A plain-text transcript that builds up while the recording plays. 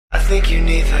think you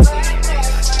need that.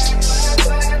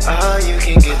 All you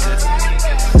can get that.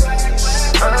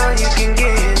 All you can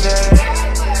get that.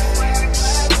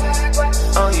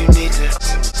 All you need to.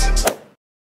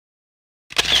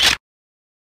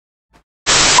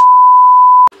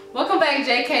 Welcome back,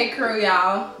 JKCREW,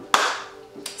 y'all.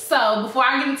 So before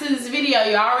I get into this video,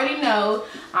 you already know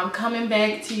I'm coming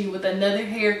back to you with another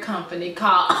hair company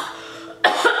called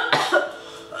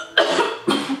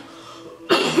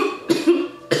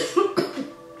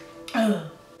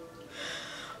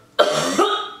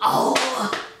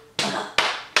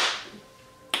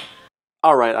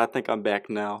Alright, I think I'm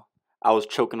back now. I was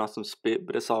choking on some spit,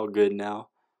 but it's all good now.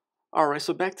 Alright,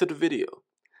 so back to the video.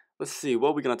 Let's see,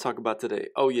 what we're going to talk about today.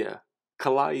 Oh yeah,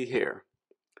 Klaiyi hair.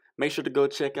 Make sure to go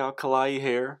check out Klaiyi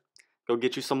hair. Go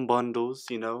get you some bundles,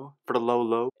 you know, for the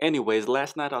low. Anyways,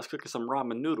 last night I was cooking some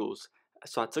ramen noodles.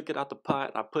 So I took it out the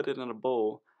pot, I put it in a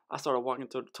bowl. I started walking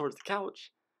towards the couch.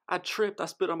 I tripped, I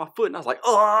spit on my foot, and I was like,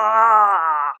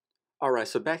 ah! Alright,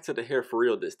 so back to the hair for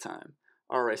real this time.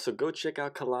 Alright, so go check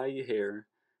out Klaiyi hair.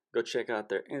 Go check out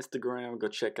their Instagram. Go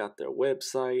check out their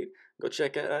website. Go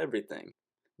check out everything.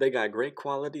 They got great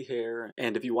quality hair.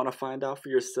 And if you want to find out for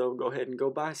yourself, go ahead and go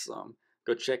buy some.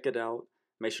 Go check it out.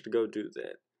 Make sure to go do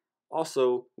that.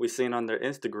 Also, we've seen on their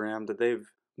Instagram that they've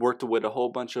worked with a whole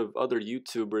bunch of other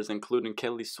YouTubers, including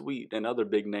Kelly Sweet and other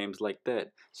big names like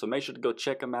that. So make sure to go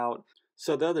check them out.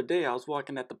 So the other day I was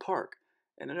walking at the park.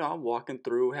 And you know, I'm walking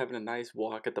through, having a nice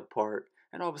walk at the park.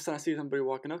 And all of a sudden I see somebody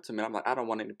walking up to me. And I'm like, I don't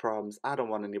want any problems. I don't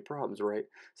want any problems, right?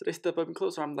 So they step up and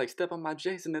closer. I'm like, step on my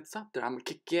Jason, it's up there. I'm gonna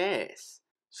kick your ass.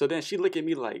 So then she look at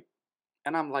me like,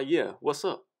 and I'm like, yeah, what's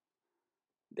up?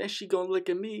 Then she gonna look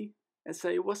at me and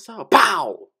say, what's up?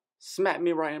 Pow! Smack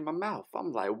me right in my mouth.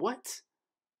 I'm like, what?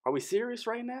 Are we serious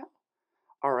right now?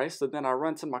 Alright, so then I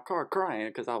run to my car crying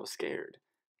because I was scared.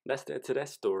 That's that to that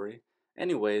story.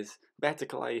 Anyways, back to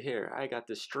Klaiyi hair. I got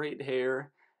the straight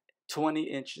hair, 20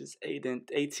 inches,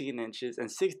 18 inches, and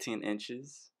 16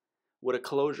 inches with a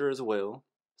closure as well.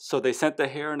 So they sent the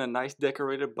hair in a nice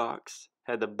decorated box,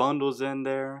 had the bundles in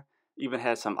there, even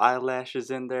had some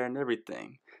eyelashes in there and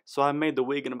everything. So I made the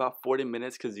wig in about 40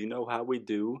 minutes because you know how we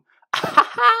do.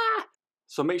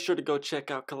 So make sure to go check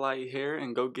out Klaiyi hair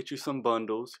and go get you some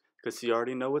bundles because you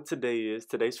already know what today is.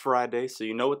 Today's Friday, so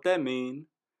you know what that means.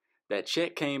 That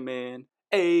check came in.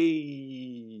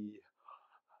 Ayy.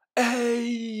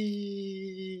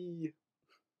 Ayy.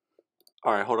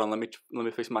 Alright, hold on. Let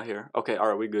me fix my hair. Okay,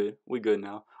 alright, we good. We good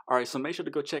now. Alright, so make sure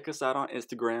to go check us out on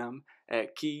Instagram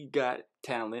at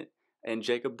KeyGotTalent and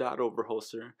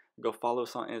Jacob.Overholster. Go follow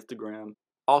us on Instagram.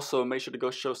 Also, make sure to go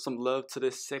show some love to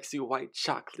this sexy white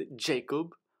chocolate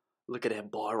Jacob. Look at that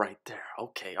boy right there.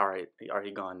 Okay, alright.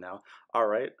 He gone now.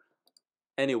 Alright.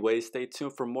 Anyway, stay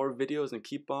tuned for more videos and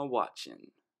keep on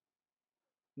watching.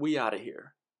 We out of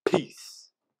here. Peace.